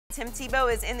Tim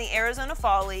Tebow is in the Arizona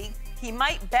Fall League. He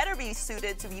might better be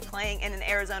suited to be playing in an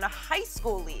Arizona high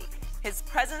school league. His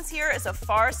presence here is a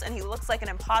farce, and he looks like an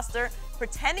imposter,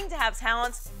 pretending to have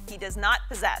talents he does not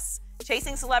possess.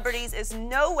 Chasing celebrities is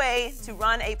no way to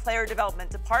run a player development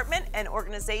department, an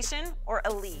organization, or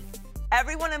a league.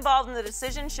 Everyone involved in the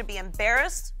decision should be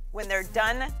embarrassed when they're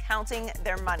done counting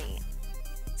their money.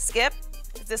 Skip,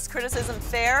 is this criticism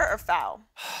fair or foul?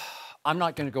 I'm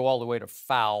not going to go all the way to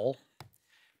foul,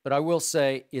 but I will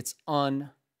say it's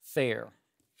unfair.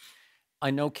 I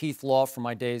know Keith Law from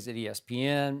my days at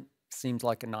ESPN. Seems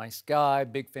like a nice guy,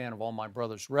 big fan of all my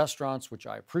brother's restaurants, which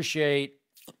I appreciate.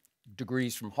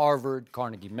 Degrees from Harvard,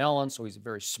 Carnegie Mellon, so he's a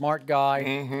very smart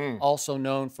guy. Also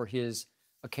known for his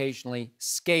occasionally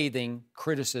scathing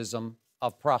criticism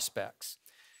of prospects.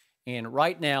 And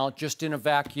right now, just in a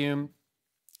vacuum,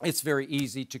 it's very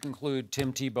easy to conclude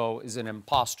Tim Tebow is an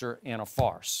imposter and a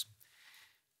farce.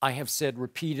 I have said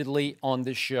repeatedly on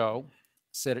this show,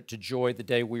 said it to Joy the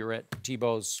day we were at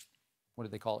Tebow's, what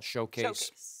do they call it,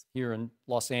 showcase here in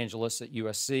Los Angeles at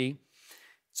USC.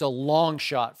 It's a long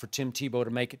shot for Tim Tebow to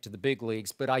make it to the big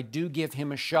leagues, but I do give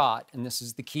him a shot, and this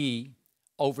is the key,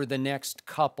 over the next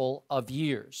couple of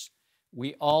years.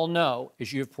 We all know,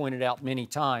 as you have pointed out many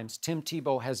times, Tim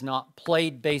Tebow has not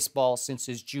played baseball since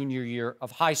his junior year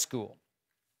of high school.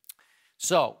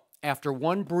 So, after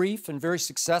one brief and very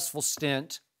successful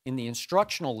stint in the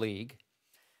instructional league,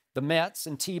 the Mets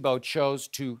and Tebow chose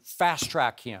to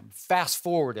fast-track him,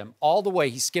 fast-forward him, all the way.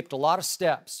 He skipped a lot of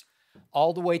steps,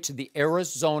 all the way to the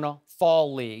Arizona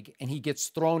Fall League, and he gets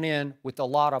thrown in with a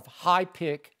lot of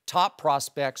high-pick, top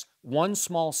prospects, one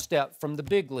small step from the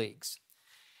big leagues.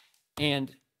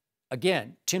 And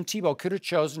again, Tim Tebow could have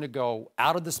chosen to go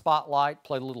out of the spotlight,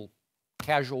 play a little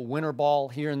casual winter ball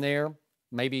here and there,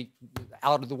 maybe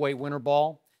out of the way winter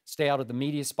ball, stay out of the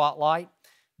media spotlight.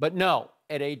 But no,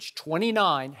 at age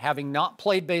 29, having not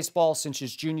played baseball since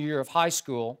his junior year of high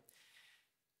school,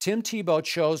 Tim Tebow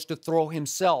chose to throw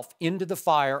himself into the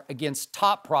fire against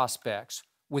top prospects,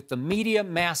 with the media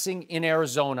massing in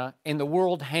Arizona and the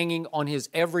world hanging on his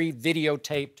every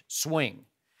videotaped swing.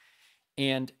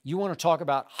 And you want to talk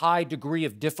about high degree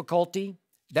of difficulty?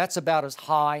 That's about as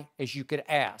high as you could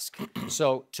ask.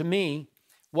 So to me,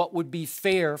 what would be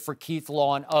fair for Keith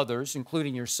Law and others,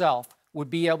 including yourself, would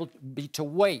be able to be to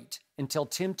wait until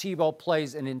Tim Tebow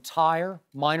plays an entire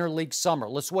minor league summer.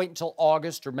 Let's wait until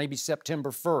August or maybe September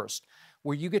 1st,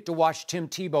 where you get to watch Tim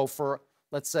Tebow for,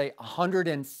 let's say,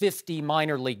 150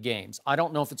 minor league games. I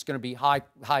don't know if it's going to be high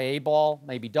A ball,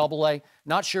 maybe double A.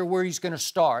 Not sure where he's going to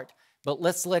start, but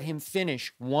let's let him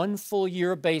finish one full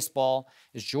year of baseball.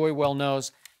 As Joy well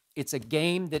knows, it's a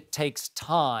game that takes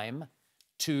time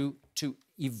to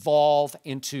evolve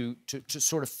and to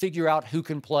sort of figure out who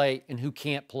can play and who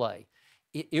can't play.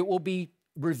 It will be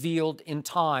revealed in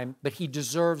time, but he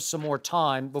deserves some more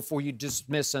time before you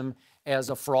dismiss him as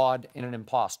a fraud and an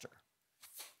imposter.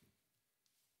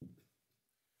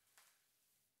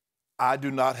 I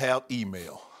do not have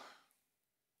email.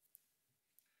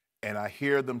 And I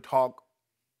hear them talk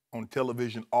on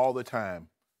television all the time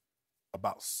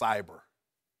about cyber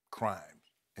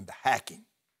crimes and the hacking.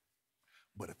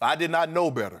 But if I did not know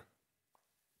better,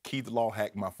 Keith Law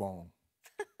hacked my phone.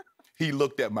 He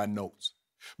looked at my notes.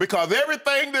 Because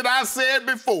everything that I said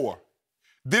before,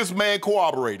 this man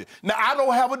corroborated. Now, I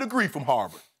don't have a degree from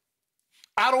Harvard.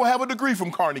 I don't have a degree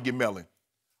from Carnegie Mellon.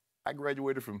 I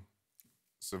graduated from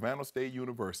Savannah State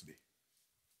University,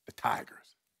 the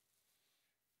Tigers.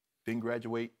 Didn't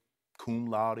graduate cum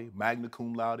laude, magna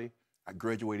cum laude. I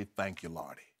graduated thank you,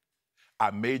 Lordy. I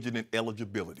majored in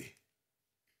eligibility.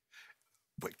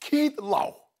 But Keith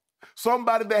Law,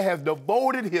 somebody that has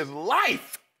devoted his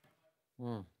life.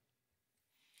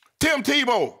 Tim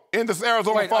Tebow in this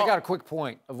Arizona Fall. I got a quick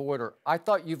point of order. I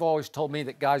thought you've always told me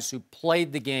that guys who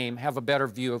played the game have a better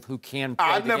view of who can play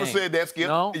the game. I never said that, Skip.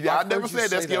 No? Yeah, I never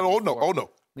said that, Skip. Oh, no, oh, no.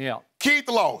 Yeah. Keith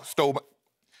Law stole my...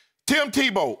 Tim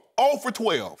Tebow, 0 for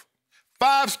 12.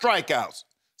 5 strikeouts.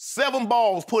 7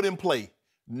 balls put in play.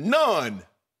 None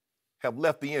have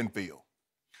left the infield.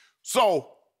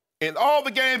 So, in all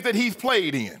the games that he's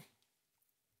played in,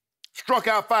 struck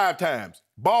out 5 times.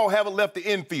 Ball haven't left the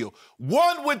infield.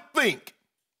 One would think,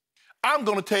 I'm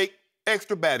going to take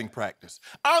extra batting practice.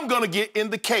 I'm going to get in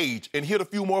the cage and hit a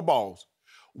few more balls.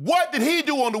 What did he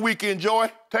do on the weekend, Joy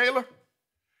Taylor?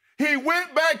 He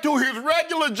went back to his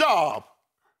regular job,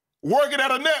 working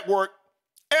at a network,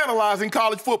 analyzing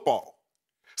college football.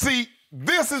 See,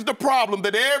 this is the problem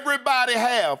that everybody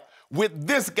have with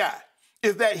this guy,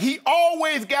 is that he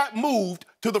always got moved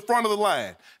to the front of the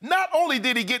line. Not only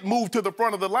did he get moved to the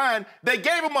front of the line, they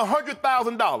gave him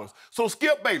 $100,000. So,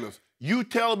 Skip Bayless, You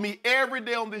tell me every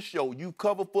day on this show you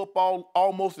cover football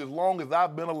almost as long as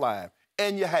I've been alive,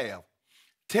 and you have.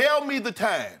 Tell me the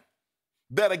time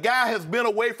that a guy has been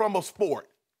away from a sport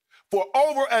for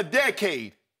over a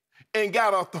decade and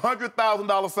got a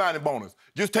 $100,000 signing bonus.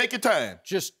 Just take your time.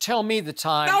 Just tell me the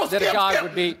time that a guy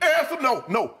would be. Answer,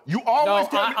 no. You always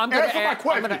tell me. Answer my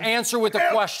question. I'm going to answer with a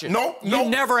question. No. You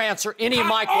never answer any of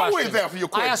my questions. I always answer your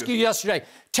question. I asked you yesterday,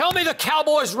 tell me the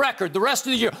Cowboys' record the rest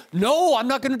of the year. No, I'm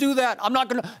not going to do that. I'm not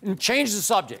going to change the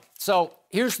subject. So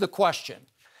here's the question.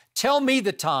 Tell me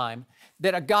the time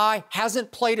that a guy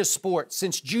hasn't played a sport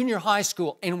since junior high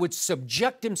school and would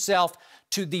subject himself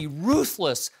to the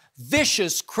ruthless,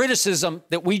 vicious criticism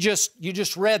that you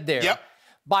just read there. Yep.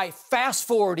 By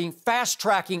fast-forwarding,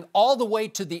 fast-tracking all the way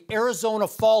to the Arizona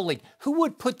Fall League. Who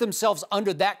would put themselves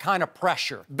under that kind of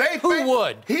pressure? Who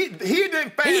would? He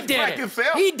didn't fast-track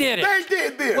himself. He did it. They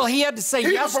did this. Well, he had to say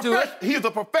yes to it. He's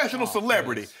a professional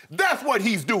celebrity. That's what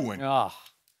he's doing.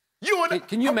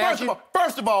 Can you imagine?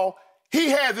 First of all, he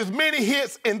has as many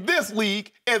hits in this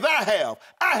league as I have.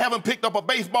 I haven't picked up a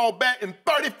baseball bat in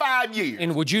 35 years.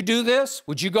 And would you do this?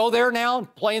 Would you go there now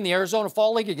and play in the Arizona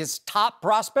Fall League against top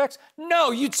prospects?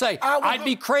 No, you'd say, I'd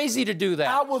be crazy to do that.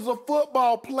 I was a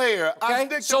football player.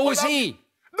 Okay? So was he.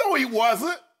 No, he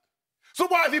wasn't. So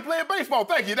why is he playing baseball?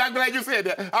 Thank you. I'm glad you said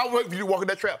that. I wait for you to walk in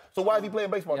that trap. So why is he playing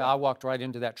baseball? Yeah, I walked right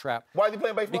into that trap. Why is he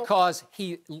playing baseball? Because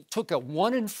he took a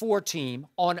 1-4 team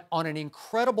on an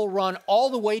incredible run all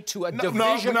the way to a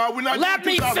division. No, we're not Let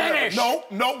doing me 2011.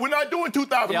 finish. No, we're not doing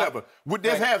 2011. Yeah.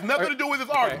 This has nothing to do with this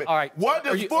argument. All right. What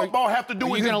does football have to do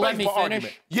with this baseball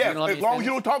argument? Yes, as long as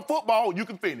you don't talk football, you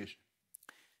can finish.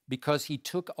 Because he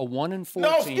took a 1-4 team.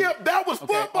 No, Skip, that was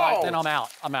football. All right, then I'm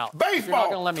out.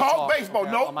 Baseball. Talk baseball.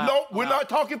 Okay, No, we're not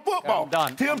talking football. Okay,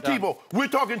 I'm done. Tim Tebow. We're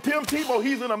talking Tim Tebow.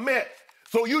 He's in a Met.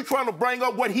 So you're trying to bring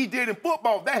up what he did in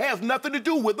football. That has nothing to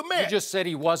do with the Met. You just said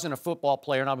he wasn't a football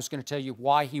player, and I was going to tell you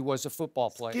why he was a football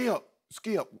player.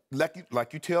 Skip,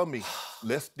 like you tell me,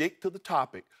 let's stick to the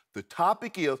topic. The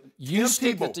topic is you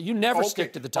never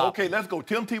stick to the topic. Okay, let's go.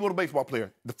 Tim Tebow, the baseball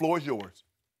player. The floor is yours.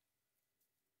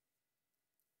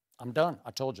 I'm done. I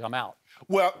told you I'm out.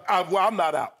 Well, I'm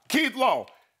not out. Keith Law,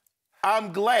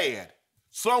 I'm glad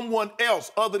someone else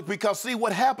because see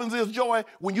what happens is, Joy,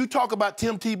 when you talk about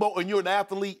Tim Tebow and you're an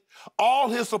athlete, all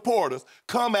his supporters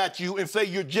come at you and say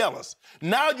you're jealous.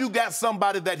 Now you got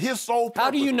somebody that his sole purpose. How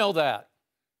do you know that?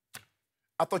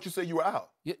 I thought you said you were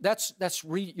out.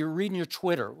 You're reading your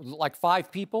Twitter, like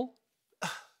 5 people?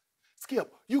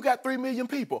 Skip, you got 3 million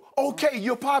people. Okay,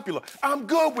 you're popular. I'm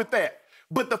good with that.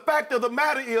 But the fact of the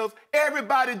matter is,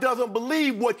 everybody doesn't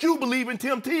believe what you believe in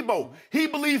Tim Tebow. He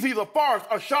believes he's a farce,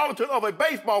 a charlatan of a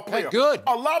baseball player. Okay, good.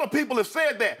 A lot of people have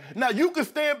said that. Now, you can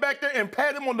stand back there and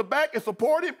pat him on the back and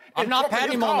support him. I'm not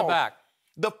patting him on the back.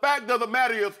 The fact of the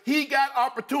matter is, he got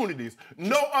opportunities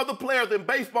no other players in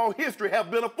baseball history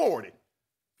have been afforded.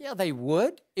 Yeah, they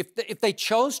would. If they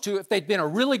chose to, if they'd been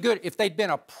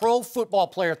a pro football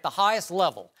player at the highest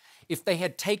level, if they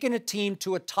had taken a team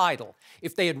to a title,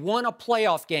 if they had won a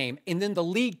playoff game, and then the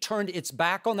league turned its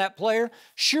back on that player,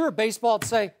 sure, baseball would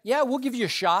say, yeah, we'll give you a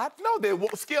shot. No, they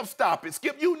won't. Skip, stop it.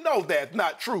 Skip, you know that's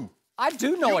not true. I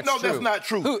do know it's true. You know that's not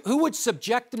true. Who would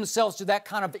subject themselves to that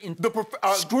kind of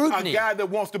scrutiny? A guy that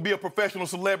wants to be a professional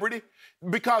celebrity,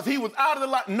 because he was out of the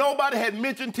line. Nobody had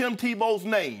mentioned Tim Tebow's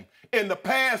name in the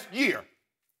past year.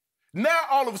 Now,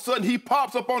 all of a sudden, he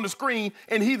pops up on the screen,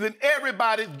 and he's in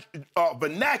everybody's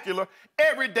vernacular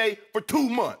every day for 2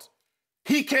 months.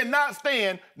 He cannot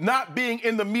stand not being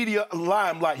in the media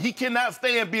limelight. He cannot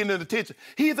stand being in attention.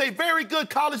 He's a very good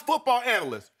college football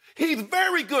analyst. He's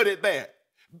very good at that.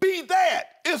 Be that.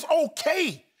 It's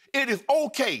okay. It is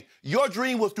okay. Your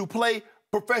dream was to play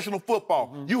professional football.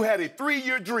 Mm-hmm. You had a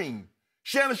 3-year dream.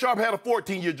 Shannon Sharpe had a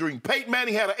 14-year dream. Peyton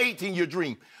Manning had an 18-year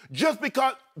dream. Just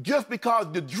because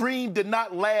the dream did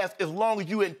not last as long as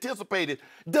you anticipated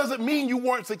doesn't mean you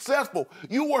weren't successful.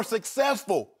 You were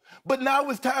successful. But now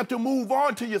it's time to move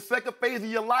on to your second phase of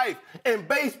your life, and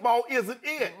baseball isn't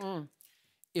it. Mm-hmm.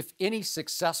 If any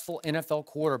successful NFL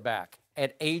quarterback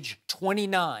at age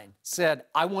 29 said,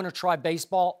 I want to try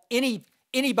baseball,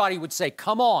 anybody would say,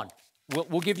 come on,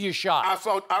 we'll give you a shot.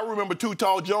 I remember Too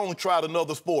Tall Jones tried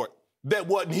another sport. That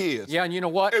wasn't his. Yeah, and you know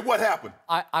what? And what happened?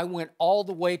 I went all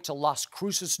the way to Las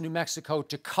Cruces, New Mexico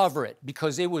to cover it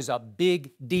because it was a big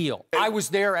deal. I was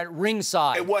there at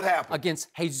ringside. And what happened?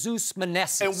 Against Jesus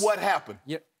Meneses. And what happened?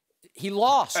 Yeah, he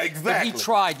lost. Exactly. But he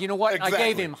tried. You know what? Exactly. I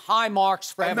gave him high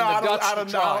marks for having the guts to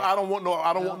try. I don't want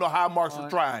no high marks for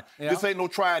trying. Yeah. This ain't no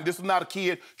trying. This is not a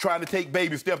kid trying to take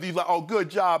baby steps. He's like, oh, good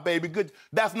job, baby. Good.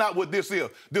 That's not what this is.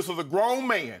 This is a grown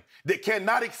man that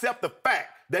cannot accept the fact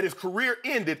that his career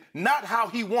ended not how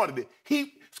he wanted it.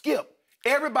 Skip.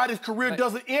 Everybody's career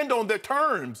doesn't end on their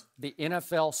terms. The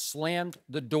NFL slammed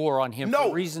the door on him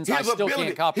for reasons I still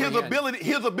can't comprehend.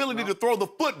 His ability to throw the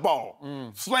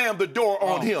football slammed the door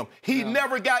on him. He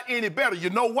never got any better. You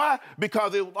know why?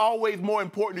 Because it was always more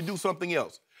important to do something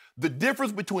else. The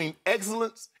difference between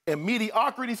excellence and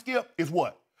mediocrity, Skip, is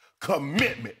what?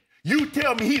 Commitment. You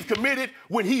tell me he's committed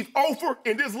when he's over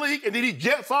in this league and then he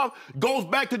jets off, goes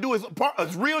back to do his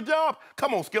real job?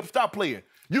 Come on, Skip, stop playing.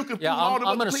 You can I'm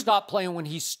going to stop playing when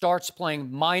he starts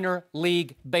playing minor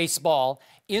league baseball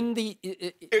when the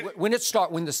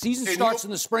season starts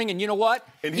in the spring. And you know what?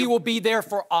 He will be there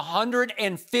for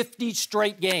 150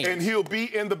 straight games. And he'll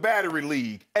be in the battery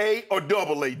league, A or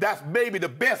AA. That's maybe the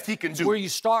best he can do. It's where you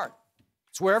start.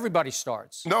 It's where everybody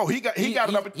starts. No, he got an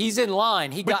opportunity. He's in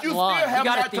line. He got in line. He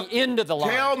got at the end of the line.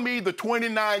 Tell me the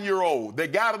 29-year-old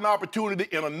that got an opportunity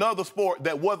in another sport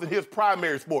that wasn't his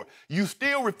primary sport. You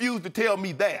still refuse to tell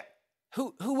me that.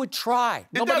 Who would try?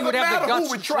 Nobody would have the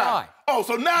guts to try. Oh,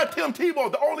 so now Tim Tebow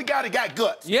is the only guy that got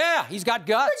guts. Yeah, he's got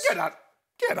guts.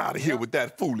 Get out of here with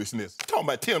that foolishness. Talking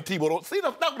about Tim Tebow. See,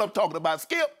 that's not what I'm talking about,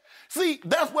 Skip. See,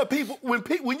 that's what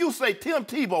when you say Tim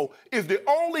Tebow is the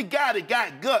only guy that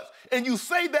got guts, and you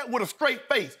say that with a straight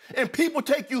face, and people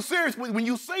take you seriously when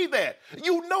you say that,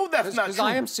 you know that's not true. Because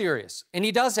I am serious, and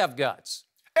he does have guts.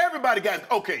 Everybody got,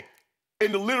 okay,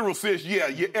 in the literal sense,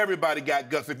 yeah, everybody got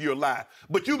guts if you're alive.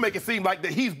 But you make it seem like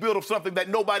that he's built up something that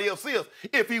nobody else is.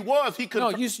 If he was, he could. No,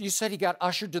 you said he got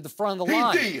ushered to the front of the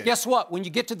line. He did. Guess what? When you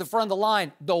get to the front of the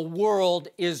line, the world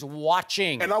is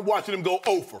watching. And I'm watching him go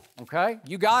over. Okay,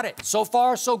 you got it. So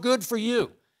far, so good for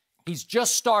you. He's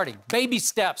just starting. Baby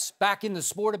steps back in the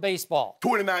sport of baseball.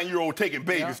 29-year-old taking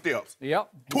baby steps. Yep.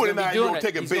 29-year-old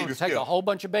taking baby steps. Take a whole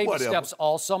bunch of baby steps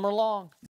all summer long.